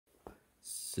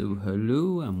So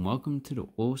hello and welcome to the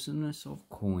awesomeness of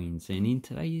coins, and in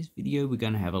today's video we're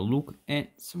going to have a look at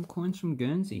some coins from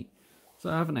Guernsey. So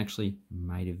I haven't actually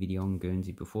made a video on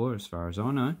Guernsey before as far as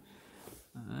I know,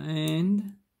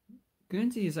 and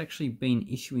Guernsey has actually been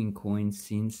issuing coins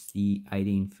since the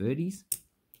 1830s.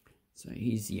 So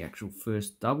here's the actual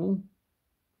first double,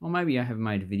 or maybe I haven't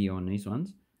made a video on these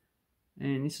ones.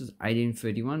 And this is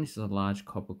 1831, this is a large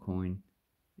copper coin,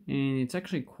 and it's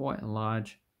actually quite a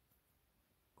large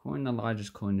coin, the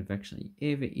largest coin they've actually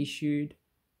ever issued.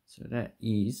 So that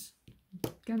is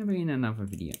going to be in another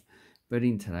video. But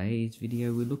in today's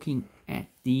video we're looking at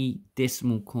the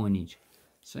decimal coinage.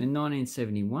 So in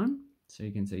 1971, so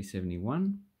you can see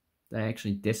 71, they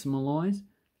actually decimalised.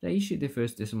 They issued their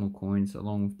first decimal coins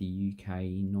along with the UK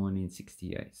in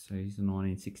 1968. So here's a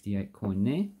 1968 coin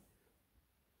there.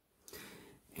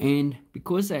 And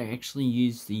because they actually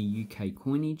use the UK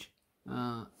coinage,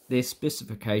 their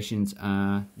specifications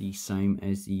are the same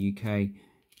as the UK,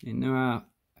 and there are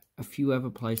a few other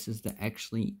places that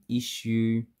actually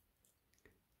issue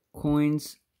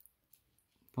coins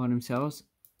by themselves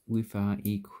with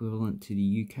equivalent to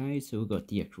the UK. So we've got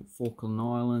the actual Falkland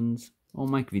Islands. I'll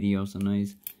make videos on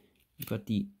these. We've got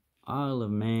the Isle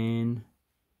of Man.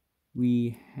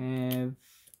 We have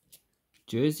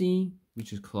Jersey,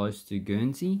 which is close to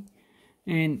Guernsey,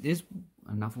 and there's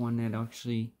another one that I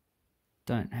actually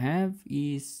don't have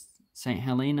is St.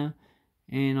 Helena,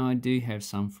 and I do have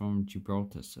some from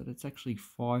Gibraltar. So that's actually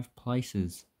 5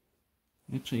 places.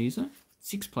 Actually, is it?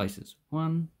 6 places.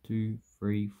 1, 2,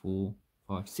 3, 4,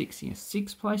 5, 6. Yes,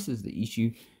 6 places that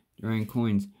issue their own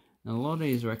coins. And a lot of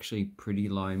these are actually pretty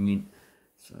low mint.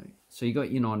 So you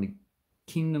got United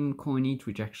Kingdom coinage,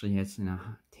 which actually has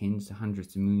tens to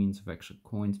hundreds of millions of actual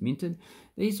coins minted.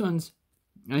 These ones,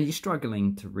 you're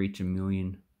struggling to reach 1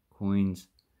 million coins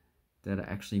that are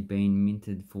actually being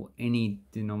minted for any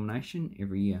denomination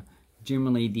every year.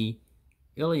 Generally, the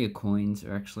earlier coins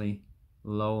are actually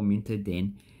lower minted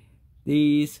than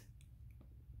these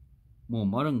more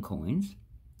modern coins.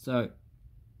 So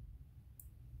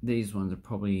these ones are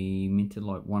probably minted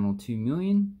like 1 or 2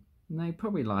 million, and they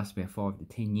probably last about 5 to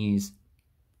 10 years.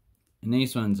 And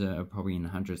these ones are probably in the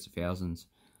hundreds of thousands.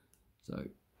 So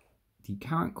the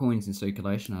current coins in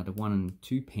circulation are the 1 and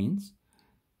 2 pence.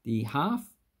 The half,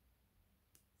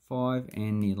 5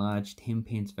 and the large 10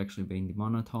 pence have actually been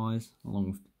demonetised, along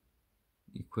with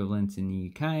the equivalents in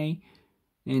the UK.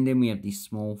 And then we have the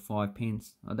small 5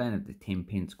 pence. I don't have the 10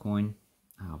 pence coin.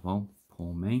 Ah, well,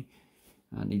 poor me.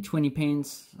 The 20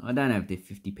 pence. I don't have the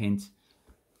 50 pence.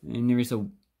 And there was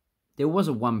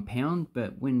a £1,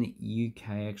 but when the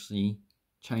UK actually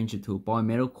changed it to a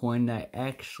bimetal coin, they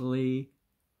actually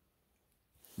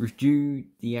withdrew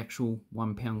the actual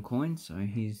 £1 coin. So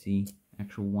here's the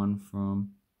actual one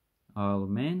from Isle of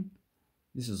Man.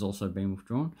 This has also been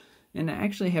withdrawn, and they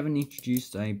actually haven't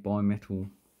introduced a bimetal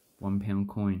 £1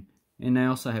 coin, and they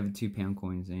also have a £2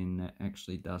 coins, and that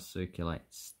actually does circulate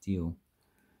still.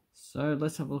 So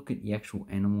let's have a look at the actual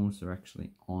animals that are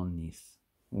actually on this,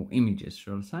 or images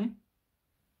should I say.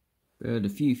 But a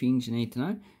few things you need to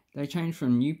know: they changed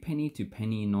from new penny to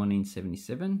penny in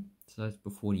 1977, so that's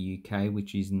before the UK,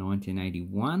 which is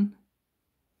 1981.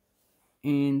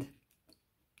 And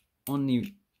on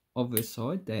the other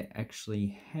side, they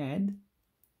actually had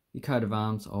the coat of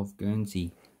arms of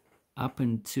Guernsey up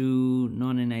until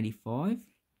 1985,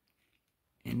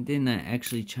 and then they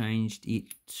actually changed it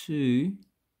to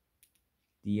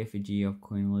the effigy of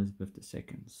Queen Elizabeth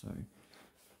II. So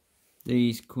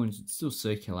these coins would still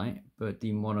circulate, but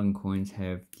the modern coins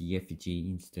have the effigy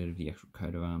instead of the actual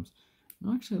coat of arms. And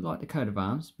I actually like the coat of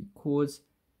arms because,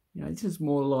 you know, this is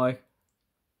more like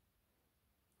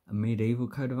a medieval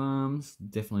coat of arms,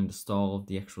 definitely the style of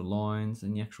the actual lines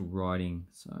and the actual writing.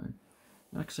 So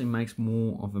it actually makes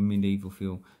more of a medieval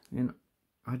feel, and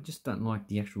I just don't like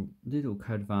the actual little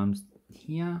coat of arms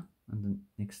here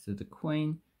next to the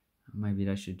Queen. Maybe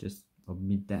they should just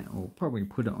omit that, or probably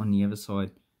put it on the other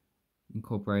side,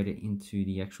 incorporate it into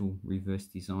the actual reverse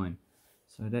design.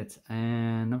 So that's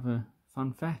another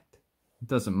fun fact. It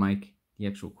doesn't make the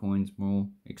actual coins more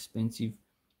expensive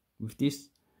with this,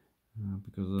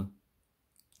 because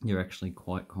they're actually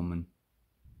quite common.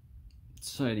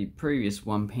 So the previous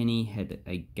 1 penny had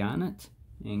a garnet,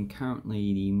 and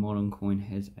currently the modern coin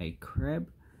has a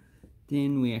crab.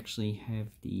 Then we actually have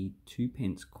the 2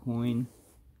 pence coin,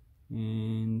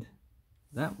 and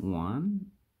that one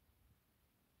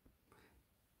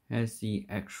has the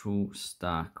actual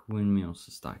Stark windmills.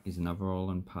 The Stark is another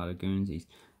island part of Guernsey,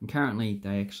 and currently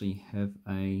they actually have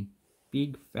a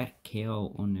big fat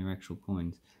cow on their actual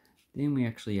coins. Then we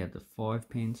actually have the 5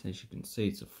 pence. As you can see,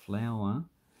 it's a flower,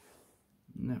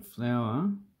 And that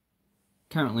flower,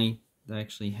 currently they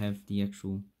actually have the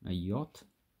actual a yacht.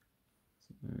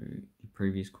 So the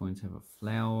previous coins have a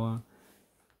flower,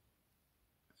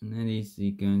 and that is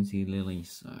the Guernesey lily.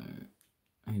 So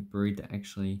a breed that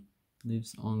actually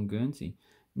lives on Guernsey.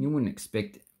 And you wouldn't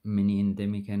expect many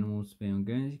endemic animals to be on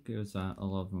Guernsey because a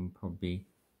lot of them probably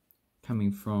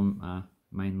coming from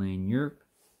mainland Europe.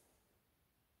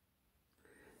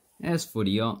 As for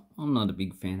the yacht, I'm not a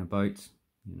big fan of boats.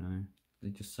 You know, they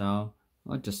just sail.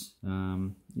 I just,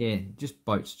 yeah, just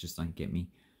boats just don't get me.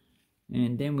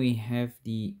 And then we have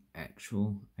the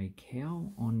actual a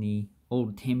cow on the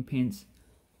old 10 pence.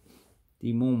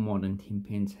 The more modern 10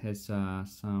 pence has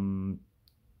some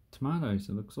tomatoes,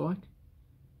 it looks like.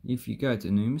 If you go to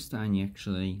Numista and you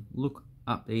actually look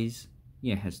up these,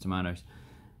 yeah, it has tomatoes.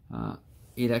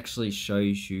 It actually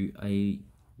shows you a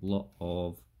lot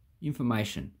of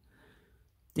information.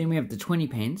 Then we have the 20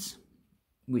 pence,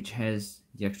 which has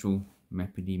the actual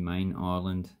map of the main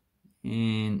island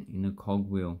and in a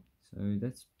cogwheel. So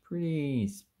that's pretty,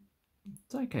 it's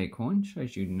okay coin,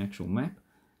 shows you an actual map,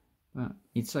 but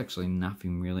it's actually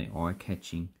nothing really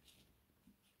eye-catching.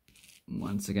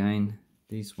 Once again,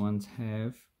 these ones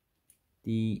have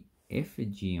the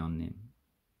effigy on them.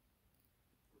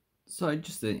 So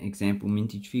just an example,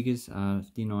 mintage figures, the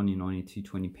 1992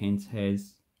 20 pence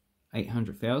has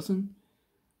 800,000.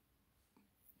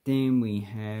 Then we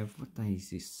have, what day is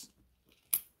this?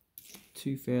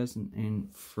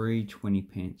 2003 20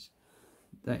 pence.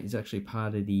 That is actually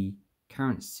part of the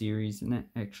current series, and that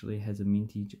actually has a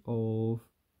mintage of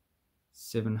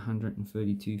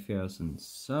 732,000.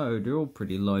 So they're all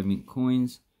pretty low mint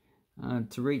coins.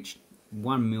 To reach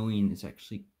 1 million is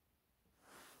actually,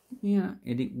 yeah,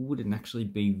 it wouldn't actually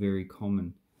be very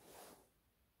common.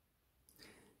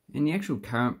 And the actual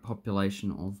current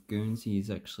population of Guernsey is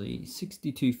actually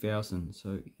 62,000.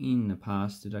 So in the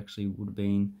past, it actually would have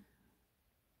been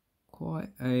quite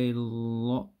a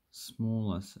lot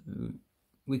smaller. So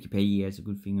Wikipedia has a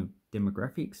good thing of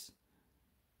demographics,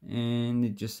 and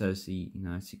it just says the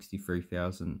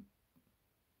 63,000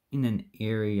 in an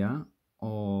area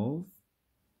of.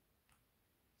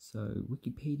 So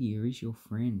Wikipedia is your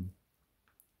friend.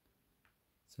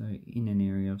 So in an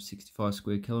area of 65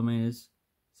 square kilometers.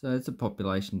 So it's a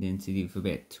population density of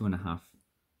about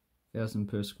 2,500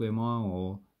 per square mile,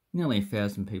 or nearly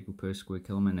 1,000 people per square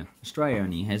kilometre. Australia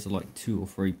only has like 2 or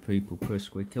 3 people per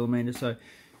square kilometre, so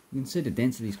you can see the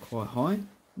density is quite high.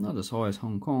 Not as high as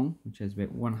Hong Kong, which has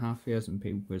about 1,500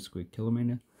 people per square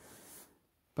kilometre.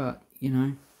 But,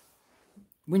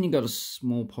 when you got a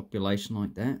small population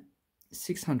like that,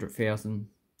 600,000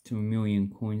 to 1 million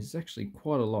coins is actually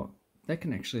quite a lot. That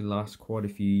can actually last quite a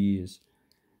few years.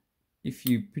 If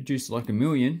you produce like 1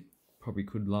 million, probably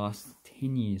could last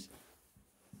 10 years.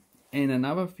 And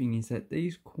another thing is that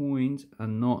these coins are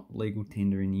not legal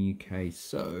tender in the UK,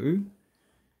 so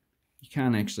you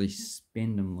can't actually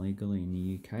spend them legally in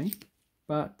the UK.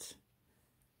 But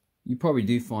you probably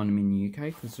do find them in the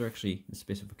UK because they're actually, the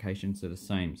specifications are the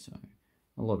same. So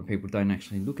a lot of people don't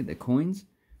actually look at their coins.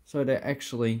 So they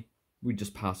actually, we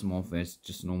just pass them off as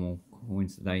just normal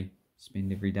coins that they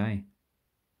spend every day.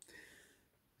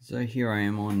 So here I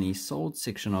am on the sold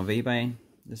section of eBay.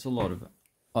 There's a lot of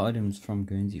items from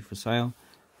Guernsey for sale,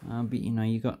 but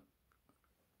you got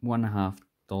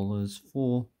 $1.50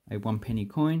 for a 1 penny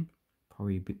coin.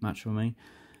 Probably a bit much for me.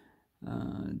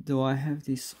 Do I have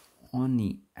this on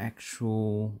the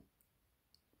actual?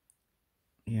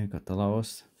 Yeah, I got the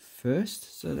lowest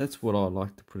first, so that's what I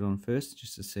like to put on first,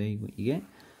 just to see what you get.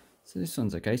 So this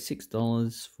one's okay,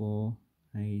 $6 for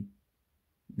a,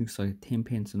 looks like a 10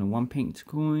 pence and a 1 pence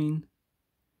coin.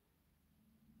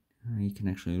 You can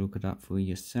actually look it up for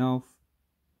yourself.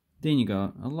 Then you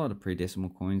got a lot of pre-decimal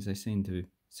coins. They seem to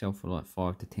sell for like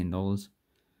 $5 to $10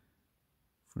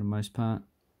 for the most part.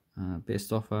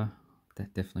 Best offer,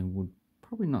 that definitely would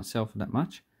probably not sell for that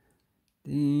much.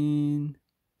 Then,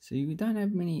 so we don't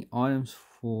have many items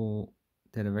for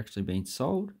that have actually been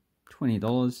sold.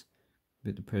 $20,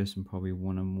 but the person probably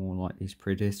wanted more like these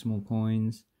pre-decimal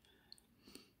coins.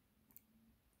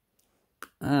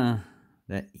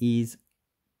 That is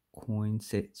coin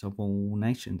sets of all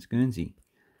nations, Guernsey.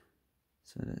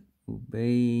 So that will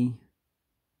be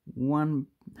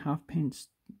 1/2 pence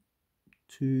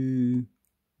to,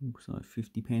 looks like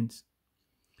 50 pence.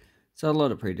 So a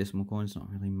lot of pre-decimal coins, not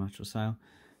really much for sale.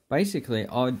 Basically,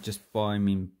 I'd just buy them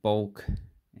in bulk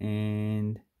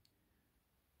and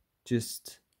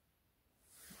just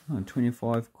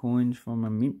 25 coins from a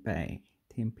mint bag,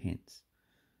 10 pence.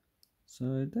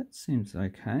 So that seems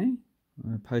okay.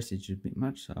 Postage is a bit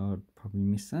much, so I'd probably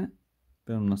miss that,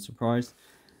 but I'm not surprised.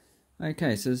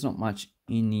 Okay, so there's not much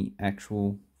in the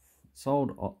actual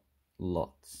sold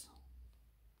lots.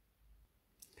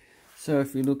 So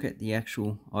if we look at the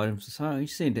actual items for sale, you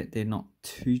see that they're not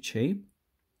too cheap.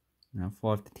 Now,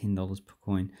 $5 to $10 per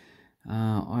coin.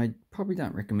 I probably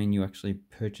don't recommend you actually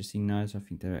purchasing those. I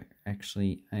think they're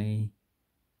actually a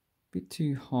bit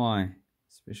too high,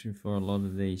 especially for a lot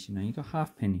of these. You know, you got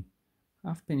halfpenny.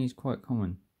 Halfpenny is quite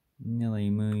common. Nearly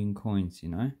a million coins, you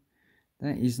know.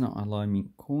 That is not a low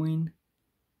mint coin.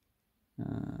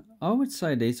 I would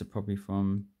say these are probably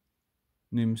from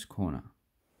Nim's Corner.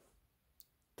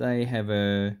 They have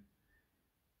a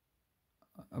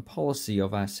policy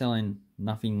of selling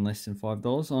nothing less than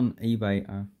 $5 on eBay.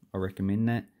 I recommend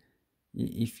that.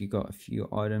 If you got a few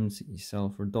items that you sell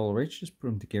for $1 each, just put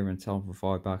them together and sell them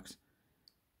for $5,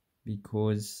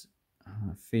 because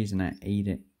fees and that eat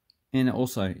it. And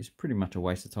also, it's pretty much a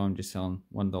waste of time just selling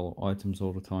 $1 items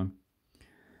all the time.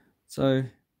 So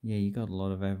yeah, you got a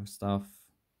lot of other stuff.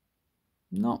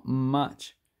 Not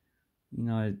much, you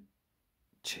know,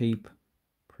 cheap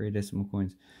pre-decimal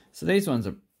coins. So these ones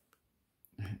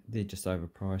they're just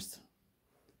overpriced.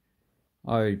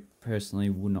 I personally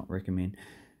would not recommend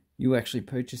you actually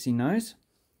purchasing those.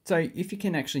 So if you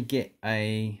can actually get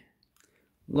a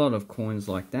lot of coins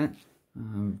like that,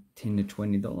 $10 to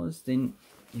 $20, then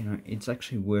you know it's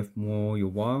actually worth more your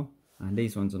while.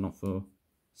 These ones are not for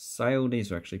sale.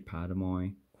 These are actually part of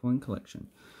my coin collection.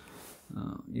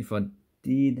 If I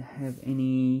did have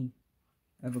any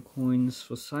other coins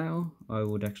for sale, I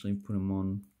would actually put them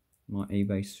on my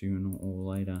eBay sooner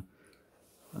or later.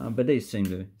 But these seem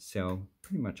to sell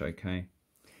pretty much okay.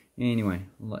 Anyway,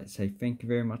 I'd like to say thank you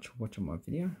very much for watching my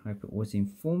video. I hope it was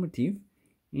informative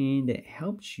and it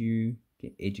helps you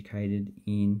get educated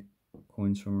in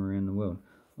coins from around the world.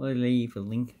 I'll leave a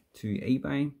link to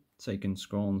eBay so you can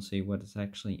scroll and see what is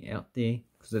actually out there,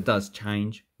 because it does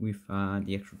change with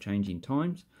the actual change in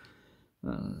times.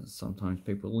 Sometimes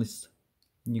people list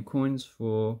new coins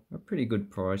for a pretty good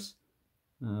price,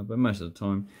 but most of the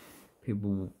time people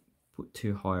will put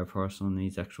too high a price on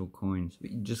these actual coins. But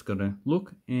you just gotta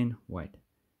look and wait.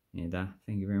 And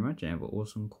thank you very much, and have an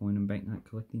awesome coin and banknote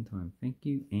collecting time. Thank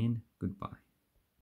you and goodbye.